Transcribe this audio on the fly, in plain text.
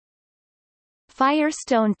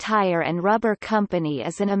Firestone Tire and Rubber Company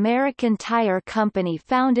is an American tire company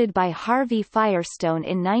founded by Harvey Firestone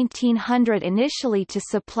in 1900 initially to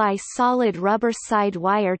supply solid rubber side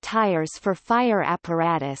wire tires for fire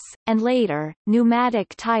apparatus, and later,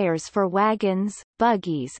 pneumatic tires for wagons,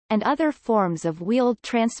 buggies, and other forms of wheeled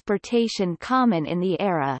transportation common in the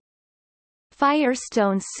era.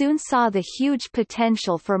 Firestone soon saw the huge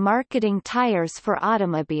potential for marketing tires for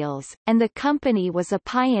automobiles, and the company was a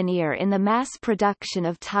pioneer in the mass production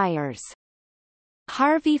of tires.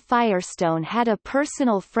 Harvey Firestone had a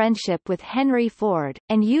personal friendship with Henry Ford,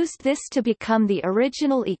 and used this to become the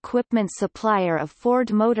original equipment supplier of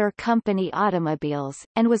Ford Motor Company automobiles,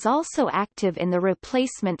 and was also active in the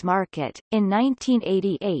replacement market. In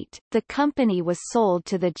 1988, the company was sold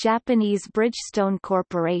to the Japanese Bridgestone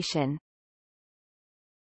Corporation.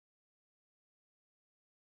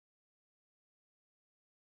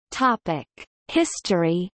 Topic: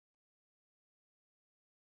 History.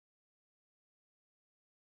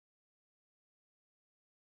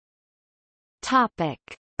 Topic: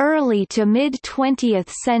 Early to mid-20th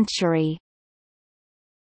century.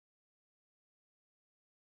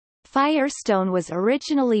 Firestone was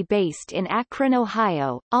originally based in Akron,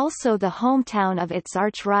 Ohio, also the hometown of its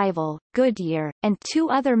arch-rival, Goodyear, and two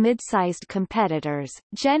other mid-sized competitors,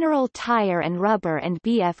 General Tire and Rubber and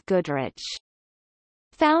B.F. Goodrich.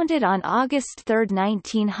 Founded on August 3,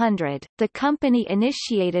 1900, the company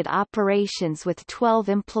initiated operations with 12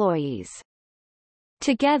 employees.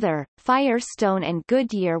 Together, Firestone and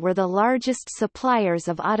Goodyear were the largest suppliers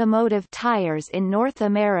of automotive tires in North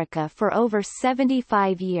America for over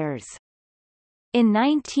 75 years. In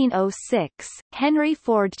 1906, Henry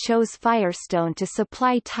Ford chose Firestone to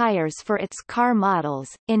supply tires for its car models.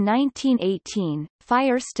 In 1918,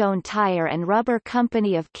 Firestone Tire and Rubber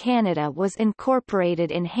Company of Canada was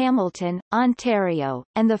incorporated in Hamilton, Ontario,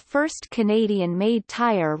 and the first Canadian-made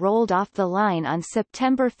tire rolled off the line on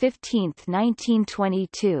September 15,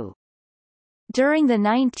 1922. During the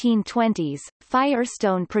 1920s,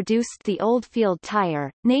 Firestone produced the Oldfield tire,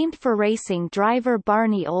 named for racing driver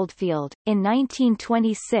Barney Oldfield. In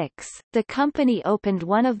 1926, the company opened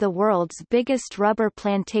one of the world's biggest rubber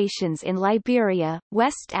plantations in Liberia,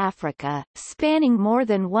 West Africa, spanning more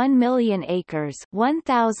than 1 million acres,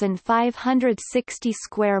 1,560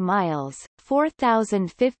 square miles,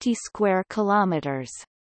 4,050 square kilometers.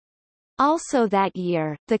 Also that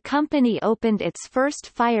year, the company opened its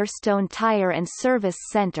first Firestone Tire and Service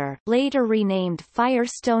Center, later renamed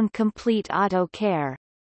Firestone Complete Auto Care.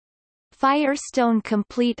 Firestone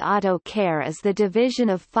Complete Auto Care is the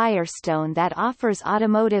division of Firestone that offers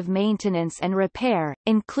automotive maintenance and repair,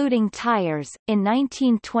 including tires. In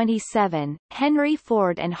 1927, Henry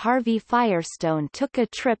Ford and Harvey Firestone took a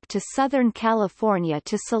trip to Southern California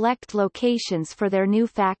to select locations for their new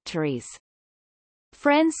factories.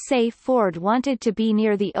 Friends say Ford wanted to be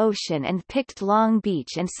near the ocean and picked Long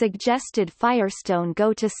Beach and suggested Firestone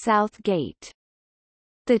go to South Gate.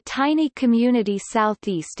 The tiny community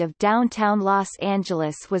southeast of downtown Los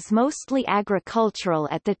Angeles was mostly agricultural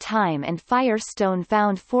at the time, and Firestone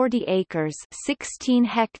found 40 acres 16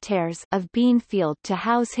 hectares of beanfield to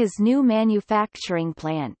house his new manufacturing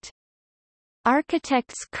plant.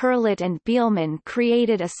 Architects Curlett and Beelman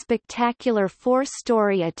created a spectacular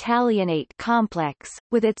four-story Italianate complex,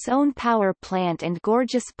 with its own power plant and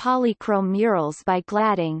gorgeous polychrome murals by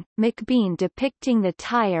Gladding, McBean depicting the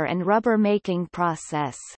tire and rubber making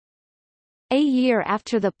process. A year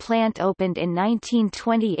after the plant opened in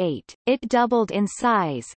 1928, it doubled in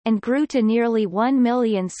size, and grew to nearly 1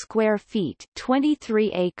 million square feet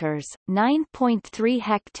 23 acres, 9.3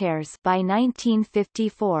 hectares by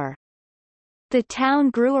 1954. The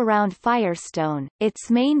town grew around Firestone, its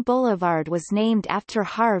main boulevard was named after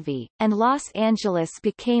Harvey, and Los Angeles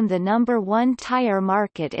became the #1 tire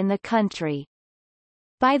market in the country.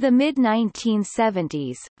 By the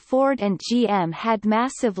mid-1970s, Ford and GM had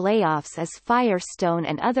massive layoffs as Firestone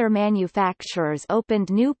and other manufacturers opened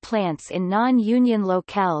new plants in non-union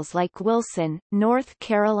locales like Wilson, North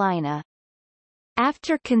Carolina.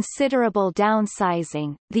 After considerable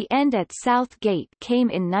downsizing, the end at South Gate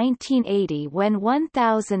came in 1980 when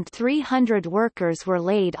 1,300 workers were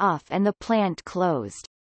laid off and the plant closed.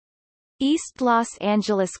 East Los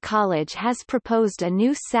Angeles College has proposed a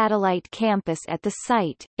new satellite campus at the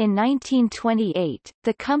site. In 1928,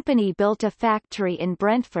 the company built a factory in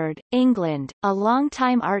Brentford, England, a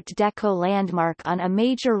longtime Art Deco landmark on a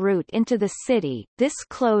major route into the city. This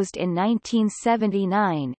closed in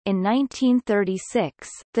 1979. In 1936,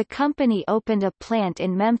 the company opened a plant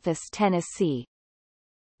in Memphis, Tennessee.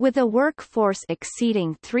 With a workforce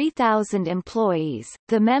exceeding 3,000 employees,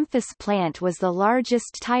 the Memphis plant was the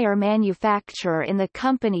largest tire manufacturer in the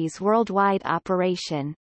company's worldwide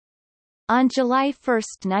operation. On July 1,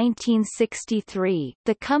 1963,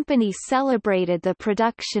 the company celebrated the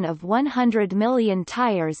production of 100 million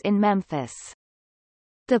tires in Memphis.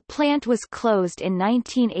 The plant was closed in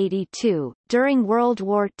 1982. During World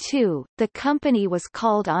War II, the company was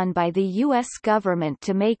called on by the U.S. government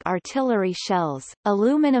to make artillery shells,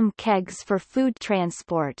 aluminum kegs for food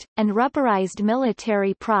transport, and rubberized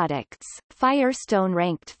military products. Firestone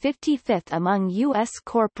ranked 55th among U.S.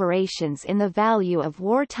 corporations in the value of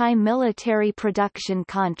wartime military production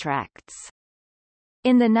contracts.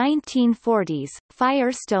 In the 1940s,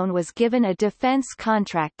 Firestone was given a defense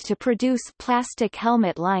contract to produce plastic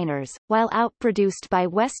helmet liners. While outproduced by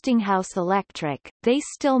Westinghouse Electric, they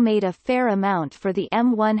still made a fair amount for the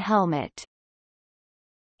M1 helmet.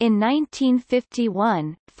 In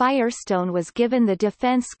 1951, Firestone was given the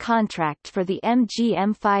defense contract for the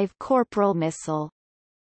MG-M5 Corporal missile.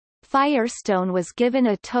 Firestone was given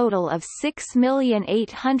a total of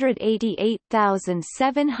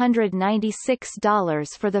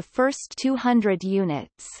 $6,888,796 for the first 200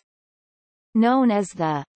 units. Known as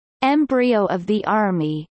the embryo of the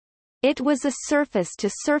Army, it was a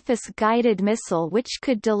surface-to-surface guided missile which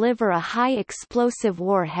could deliver a high explosive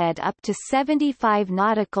warhead up to 75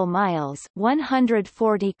 nautical miles,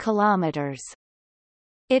 140 kilometers.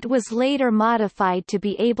 It was later modified to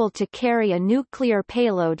be able to carry a nuclear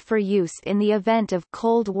payload for use in the event of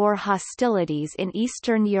Cold War hostilities in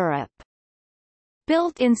Eastern Europe.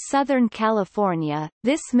 Built in Southern California,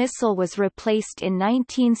 this missile was replaced in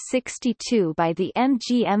 1962 by the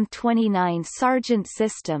MG-M29 Sargent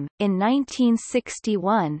system. In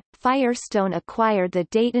 1961, Firestone acquired the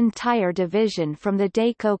Dayton Tire Division from the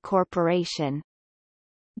Dayco Corporation.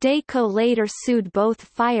 Dayco later sued both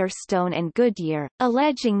Firestone and Goodyear,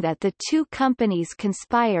 alleging that the two companies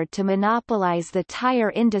conspired to monopolize the tire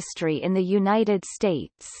industry in the United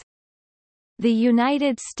States. The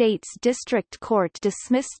United States District Court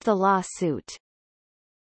dismissed the lawsuit.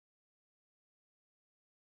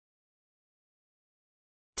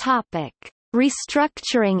 Topic: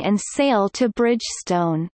 Restructuring and sale to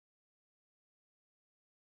Bridgestone.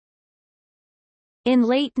 In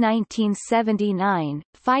late 1979,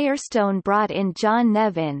 Firestone brought in John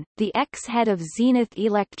Nevin, the ex-head of Zenith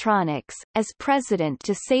Electronics, as president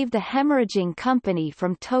to save the hemorrhaging company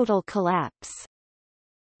from total collapse.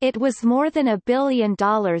 It was more than $1 billion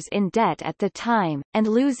in debt at the time, and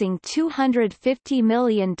losing $250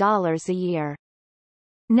 million a year.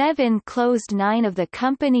 Nevin closed 9 of the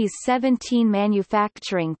company's 17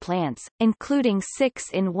 manufacturing plants, including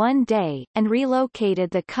 6 in one day, and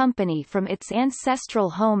relocated the company from its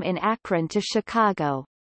ancestral home in Akron to Chicago.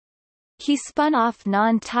 He spun off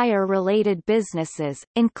non-tire-related businesses,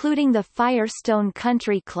 including the Firestone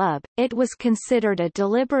Country Club. It was considered a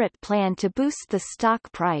deliberate plan to boost the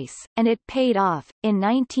stock price, and it paid off. In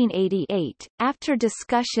 1988, after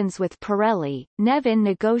discussions with Pirelli, Nevin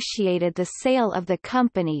negotiated the sale of the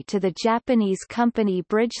company to the Japanese company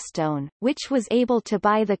Bridgestone, which was able to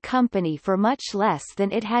buy the company for much less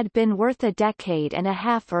than it had been worth a decade and a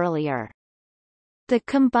half earlier. The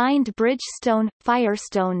combined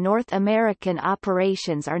Bridgestone-Firestone North American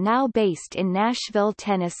operations are now based in Nashville,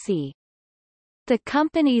 Tennessee. The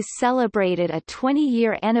companies celebrated a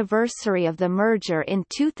 20-year anniversary of the merger in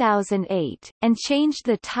 2008, and changed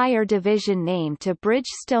the tire division name to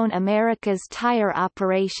Bridgestone Americas Tire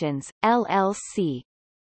Operations, LLC.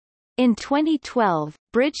 In 2012,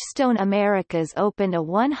 Bridgestone Americas opened a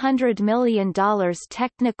 $100 million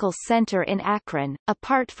technical center in Akron.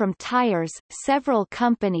 Apart from tires, several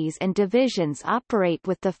companies and divisions operate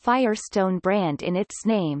with the Firestone brand in its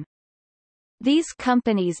name. These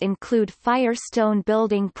companies include Firestone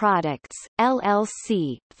Building Products,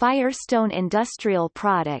 LLC, Firestone Industrial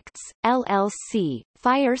Products, LLC,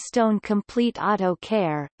 Firestone Complete Auto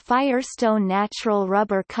Care, Firestone Natural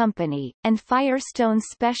Rubber Company, and Firestone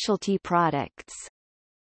Specialty Products.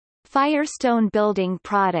 Firestone Building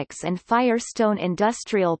Products and Firestone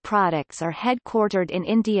Industrial Products are headquartered in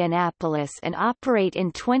Indianapolis and operate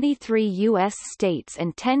in 23 U.S. states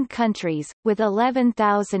and 10 countries, with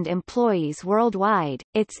 11,000 employees worldwide.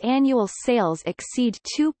 Its annual sales exceed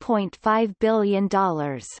 $2.5 billion.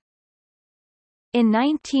 In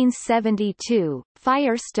 1972,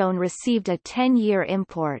 Firestone received a 10-year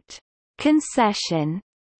import concession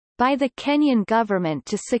by the Kenyan government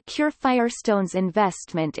to secure Firestone's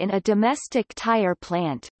investment in a domestic tire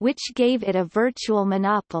plant, which gave it a virtual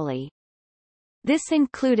monopoly. This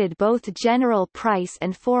included both general price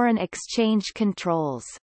and foreign exchange controls.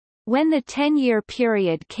 When the 10-year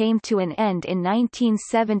period came to an end in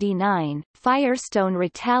 1979, Firestone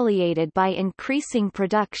retaliated by increasing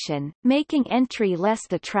production, making entry less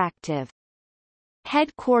attractive.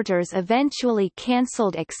 Headquarters eventually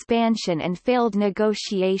cancelled expansion and failed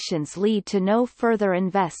negotiations lead to no further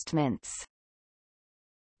investments.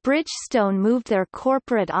 Bridgestone moved their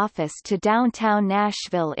corporate office to downtown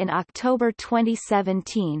Nashville in October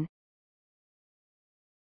 2017.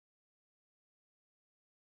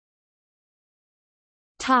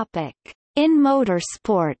 Topic: In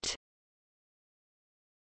motorsport.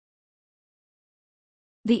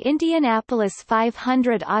 The Indianapolis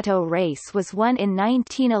 500 auto race was won in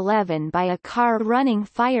 1911 by a car running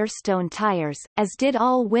Firestone tires, as did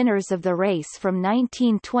all winners of the race from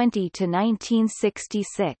 1920 to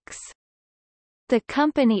 1966. The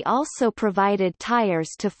company also provided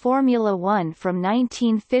tires to Formula One from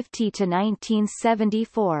 1950 to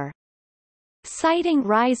 1974. Citing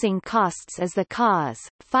rising costs as the cause,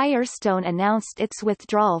 Firestone announced its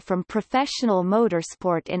withdrawal from professional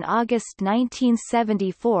motorsport in August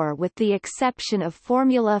 1974 with the exception of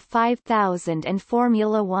Formula 5000 and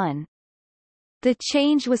Formula One. The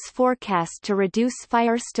change was forecast to reduce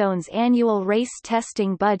Firestone's annual race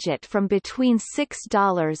testing budget from between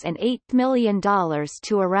 $6 and $8 million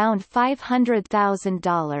to around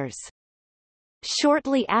 $500,000.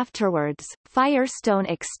 Shortly afterwards, Firestone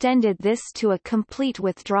extended this to a complete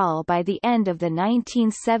withdrawal by the end of the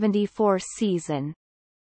 1974 season.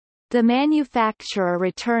 The manufacturer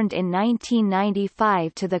returned in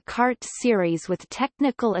 1995 to the kart series with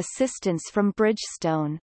technical assistance from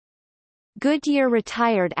Bridgestone. Goodyear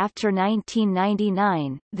retired after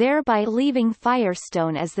 1999, thereby leaving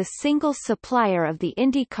Firestone as the single supplier of the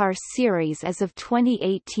IndyCar series as of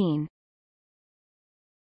 2018.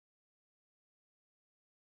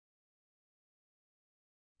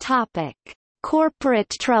 Topic: Corporate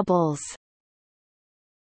troubles.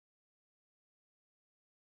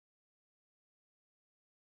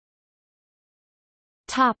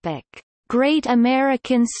 Topic: Great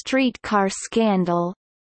American Streetcar Scandal.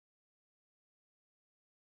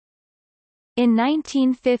 In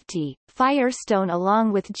 1950, Firestone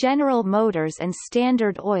along with General Motors and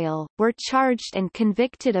Standard Oil, were charged and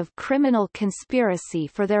convicted of criminal conspiracy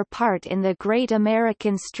for their part in the Great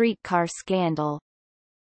American Streetcar Scandal.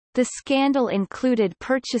 The scandal included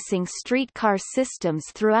purchasing streetcar systems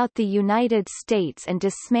throughout the United States and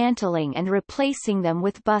dismantling and replacing them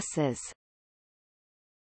with buses.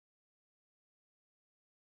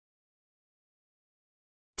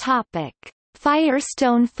 Topic: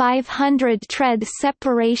 Firestone 500 tread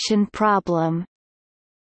separation problem.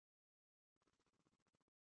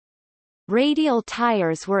 Radial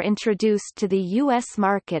tires were introduced to the U.S.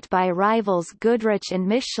 market by rivals Goodrich and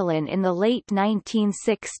Michelin in the late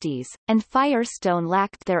 1960s, and Firestone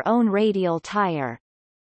lacked their own radial tire.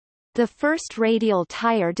 The first radial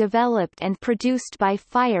tire developed and produced by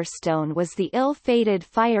Firestone was the ill-fated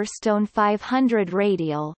Firestone 500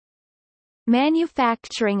 radial.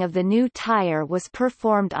 Manufacturing of the new tire was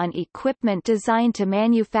performed on equipment designed to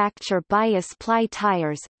manufacture bias ply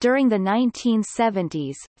tires. During the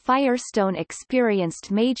 1970s, Firestone experienced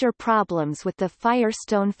major problems with the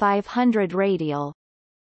Firestone 500 radial.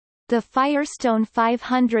 The Firestone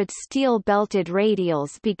 500 steel-belted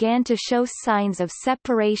radials began to show signs of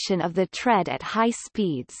separation of the tread at high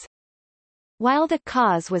speeds. While the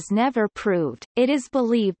cause was never proved, it is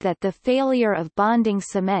believed that the failure of bonding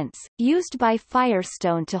cements, used by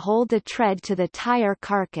Firestone to hold the tread to the tire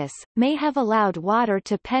carcass, may have allowed water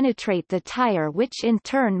to penetrate the tire, which in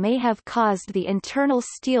turn may have caused the internal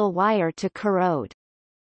steel wire to corrode.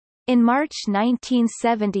 In March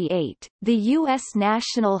 1978, the U.S.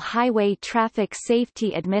 National Highway Traffic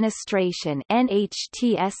Safety Administration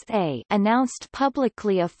 (NHTSA) announced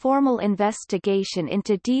publicly a formal investigation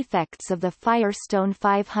into defects of the Firestone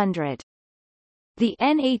 500. The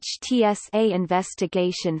NHTSA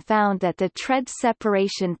investigation found that the tread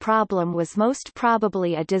separation problem was most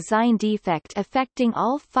probably a design defect affecting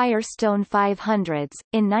all Firestone 500s.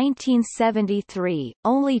 In 1973,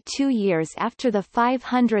 only 2 years after the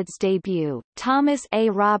 500's debut, Thomas A.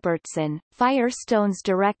 Robertson, Firestone's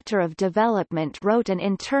Director of Development, wrote an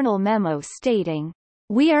internal memo stating,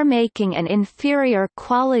 "We are making an inferior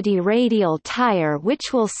quality radial tire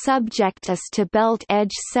which will subject us to belt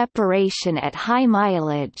edge separation at high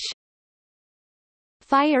mileage."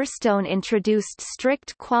 Firestone introduced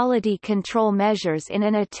strict quality control measures in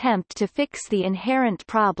an attempt to fix the inherent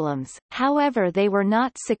problems, however they were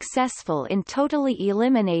not successful in totally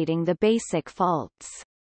eliminating the basic faults.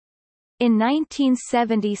 In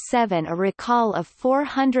 1977, a recall of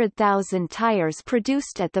 400,000 tires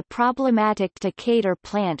produced at the problematic Decatur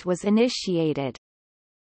plant was initiated.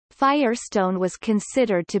 Firestone was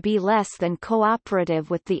considered to be less than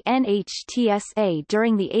cooperative with the NHTSA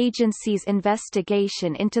during the agency's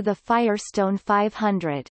investigation into the Firestone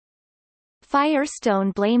 500.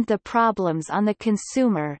 Firestone blamed the problems on the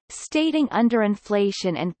consumer, stating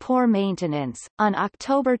underinflation and poor maintenance. On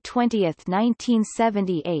October 20,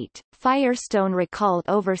 1978, Firestone recalled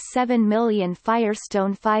over 7 million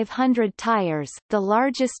Firestone 500 tires, the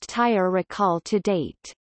largest tire recall to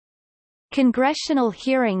date. Congressional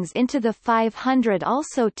hearings into the 500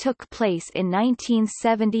 also took place in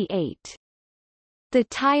 1978. The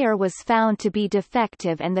tire was found to be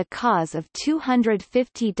defective and the cause of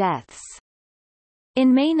 250 deaths.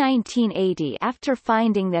 In May 1980, after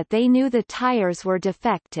finding that they knew the tires were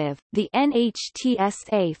defective, the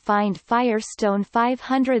NHTSA fined Firestone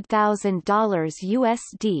 $500,000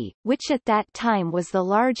 USD, which at that time was the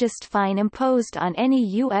largest fine imposed on any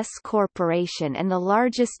U.S. corporation and the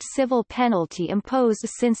largest civil penalty imposed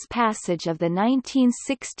since passage of the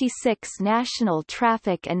 1966 National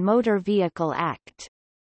Traffic and Motor Vehicle Act.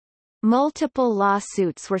 Multiple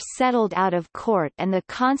lawsuits were settled out of court and the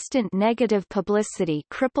constant negative publicity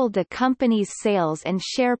crippled the company's sales and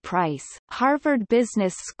share price. Harvard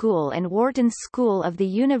Business School and Wharton School of the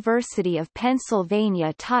University of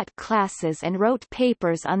Pennsylvania taught classes and wrote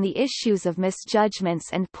papers on the issues of misjudgments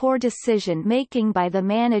and poor decision-making by the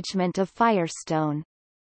management of Firestone.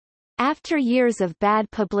 After years of bad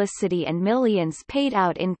publicity and millions paid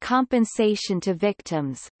out in compensation to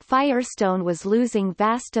victims, Firestone was losing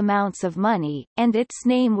vast amounts of money, and its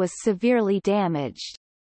name was severely damaged.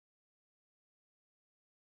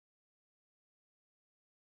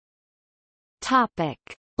 Topic: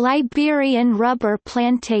 Liberian rubber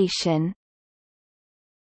plantation.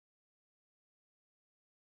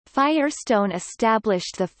 Firestone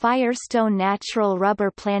established the Firestone Natural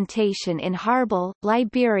Rubber Plantation in Harbel,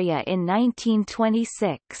 Liberia in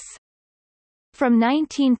 1926. From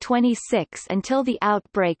 1926 until the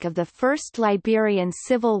outbreak of the First Liberian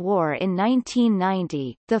Civil War in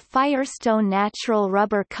 1990, the Firestone Natural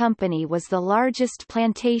Rubber Company was the largest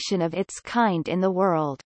plantation of its kind in the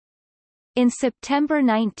world. In September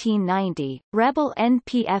 1990, rebel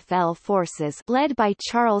NPFL forces led by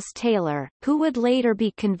Charles Taylor, who would later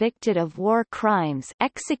be convicted of war crimes,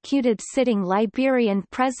 executed sitting Liberian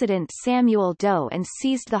President Samuel Doe and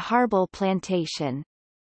seized the Harbel plantation.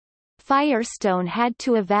 Firestone had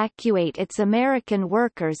to evacuate its American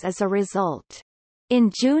workers as a result. In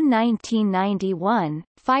June 1991,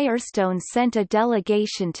 Firestone sent a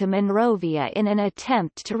delegation to Monrovia in an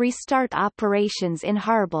attempt to restart operations in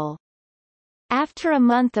Harbel. After a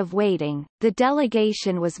month of waiting, the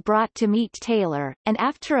delegation was brought to meet Taylor, and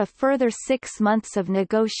after a further 6 months of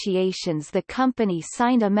negotiations the company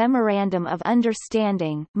signed a Memorandum of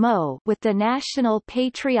Understanding (MO) with the National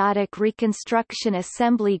Patriotic Reconstruction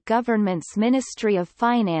Assembly Government's Ministry of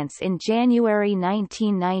Finance in January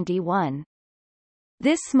 1991.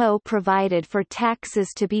 This MO provided for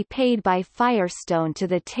taxes to be paid by Firestone to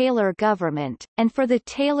the Taylor government, and for the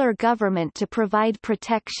Taylor government to provide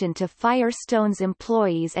protection to Firestone's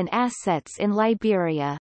employees and assets in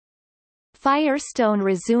Liberia. Firestone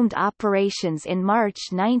resumed operations in March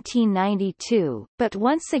 1992, but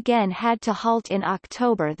once again had to halt in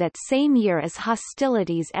October that same year as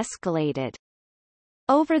hostilities escalated.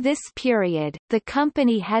 Over this period, the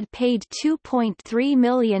company had paid $2.3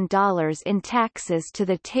 million in taxes to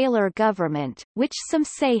the Taylor government, which some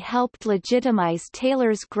say helped legitimize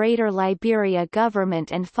Taylor's Greater Liberia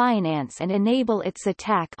government and finance and enable its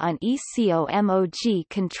attack on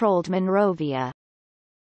ECOMOG-controlled Monrovia.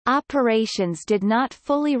 Operations did not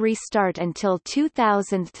fully restart until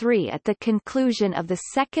 2003 at the conclusion of the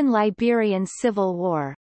Second Liberian Civil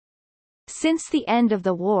War. Since the end of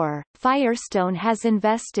the war, Firestone has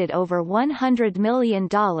invested over $100 million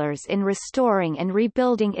in restoring and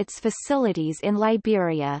rebuilding its facilities in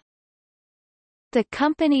Liberia. The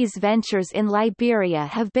company's ventures in Liberia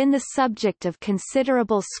have been the subject of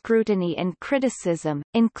considerable scrutiny and criticism,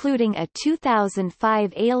 including a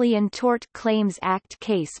 2005 Alien Tort Claims Act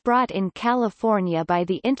case brought in California by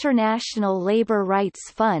the International Labor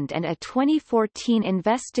Rights Fund and a 2014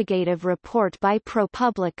 investigative report by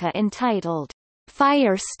ProPublica entitled,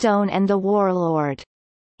 "Firestone and the Warlord",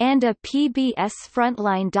 and a PBS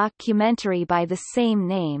Frontline documentary by the same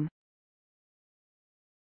name.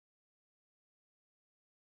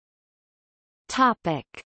 Topic: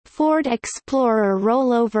 Ford Explorer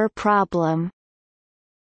rollover problem.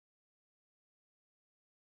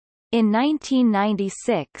 In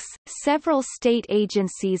 1996, several state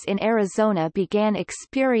agencies in Arizona began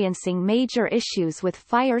experiencing major issues with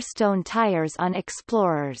Firestone tires on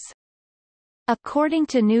Explorers. According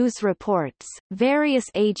to news reports, various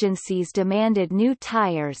agencies demanded new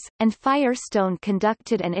tires, and Firestone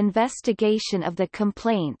conducted an investigation of the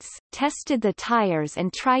complaints, tested the tires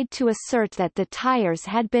and tried to assert that the tires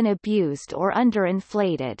had been abused or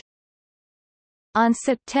underinflated. On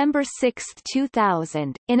September 6,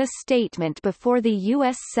 2000, in a statement before the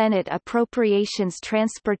U.S. Senate Appropriations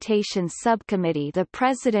Transportation Subcommittee, the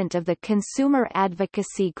president of the consumer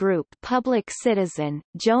advocacy group Public Citizen,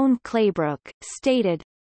 Joan Claybrook, stated,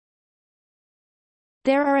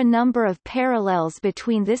 "There are a number of parallels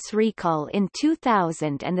between this recall in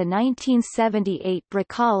 2000 and the 1978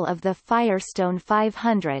 recall of the Firestone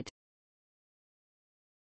 500.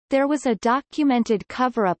 There was a documented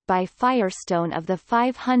cover-up by Firestone of the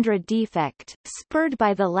 500 defect, spurred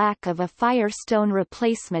by the lack of a Firestone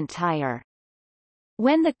replacement tire.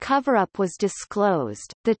 When the cover-up was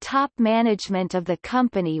disclosed, the top management of the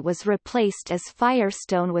company was replaced as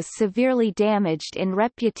Firestone was severely damaged in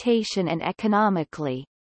reputation and economically.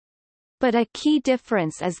 But a key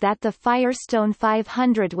difference is that the Firestone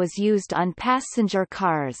 500 was used on passenger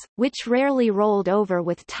cars, which rarely rolled over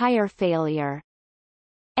with tire failure.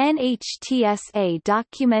 NHTSA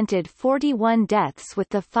documented 41 deaths with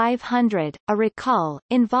the 500, a recall,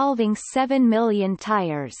 involving 7 million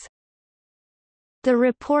tires. The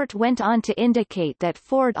report went on to indicate that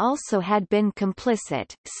Ford also had been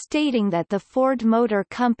complicit, stating that the Ford Motor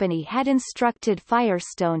Company had instructed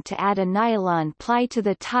Firestone to add a nylon ply to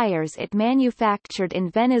the tires it manufactured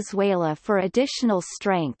in Venezuela for additional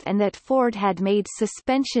strength, and that Ford had made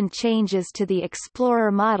suspension changes to the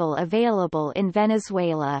Explorer model available in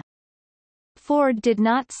Venezuela. Ford did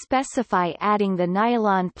not specify adding the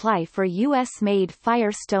nylon ply for U.S.-made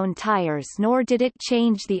Firestone tires, nor did it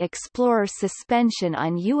change the Explorer suspension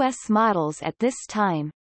on U.S. models at this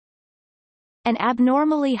time. An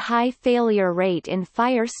abnormally high failure rate in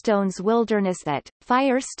Firestone's Wilderness at,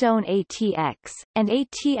 Firestone ATX, and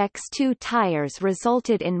ATX2 tires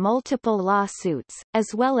resulted in multiple lawsuits,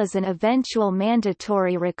 as well as an eventual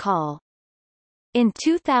mandatory recall. In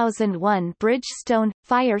 2001, Bridgestone,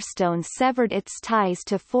 Firestone severed its ties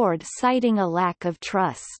to Ford, citing a lack of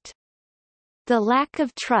trust. The lack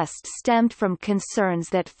of trust stemmed from concerns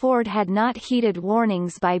that Ford had not heeded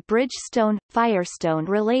warnings by Bridgestone, Firestone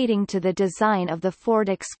relating to the design of the Ford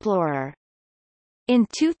Explorer. In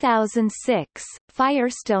 2006,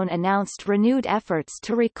 Firestone announced renewed efforts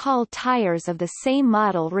to recall tires of the same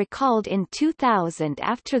model recalled in 2000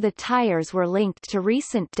 after the tires were linked to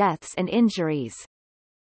recent deaths and injuries.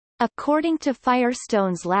 According to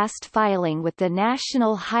Firestone's last filing with the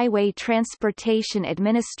National Highway Transportation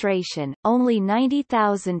Administration, only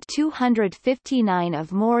 90,259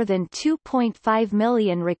 of more than 2.5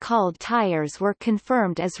 million recalled tires were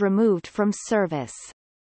confirmed as removed from service.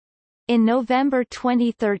 In November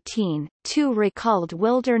 2013, 2 recalled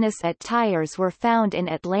Wilderness at tires were found in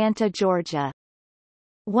Atlanta, Georgia.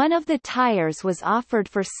 One of the tires was offered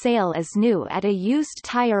for sale as new at a used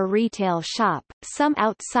tire retail shop. Some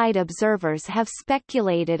outside observers have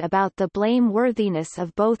speculated about the blameworthiness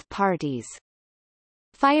of both parties.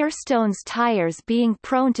 Firestone's tires being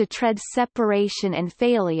prone to tread separation and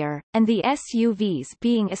failure, and the SUVs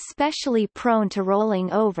being especially prone to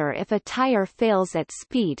rolling over if a tire fails at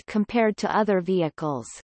speed compared to other vehicles.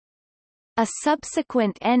 A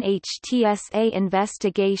subsequent NHTSA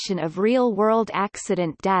investigation of real-world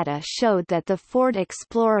accident data showed that the Ford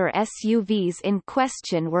Explorer SUVs in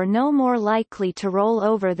question were no more likely to roll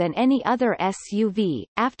over than any other SUV,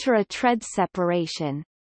 after a tread separation.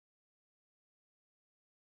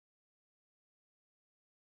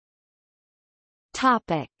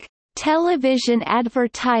 Topic: Television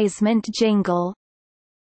advertisement jingle.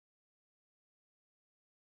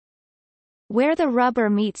 Where the Rubber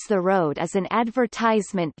Meets the Road is an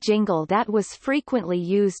advertisement jingle that was frequently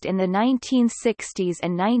used in the 1960s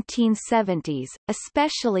and 1970s,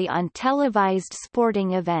 especially on televised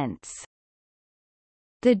sporting events.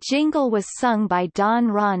 The jingle was sung by Don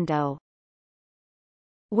Rondo.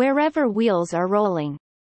 Wherever wheels are rolling,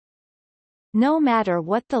 no matter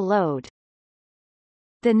what the load.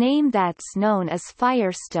 The name that's known as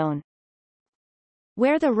Firestone.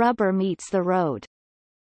 Where the rubber meets the road.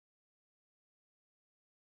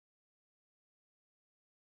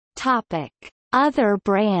 Topic: Other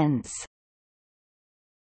brands.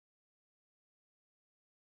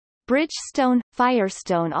 Bridgestone –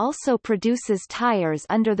 Firestone also produces tires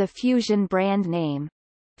under the Fusion brand name.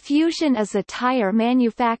 Fusion is a tire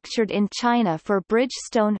manufactured in China for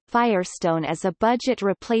Bridgestone. Firestone is a budget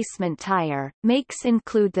replacement tire. Makes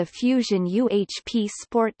include the Fusion UHP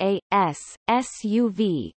Sport A/S,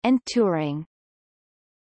 SUV, and Touring.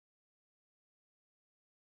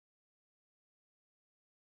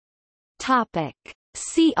 Topic.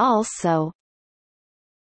 See also: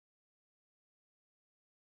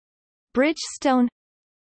 Bridgestone,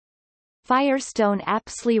 Firestone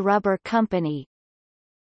Apsley Rubber Company,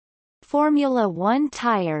 Formula One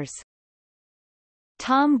tires,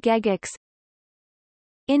 Tom Gegicks,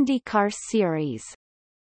 IndyCar Series.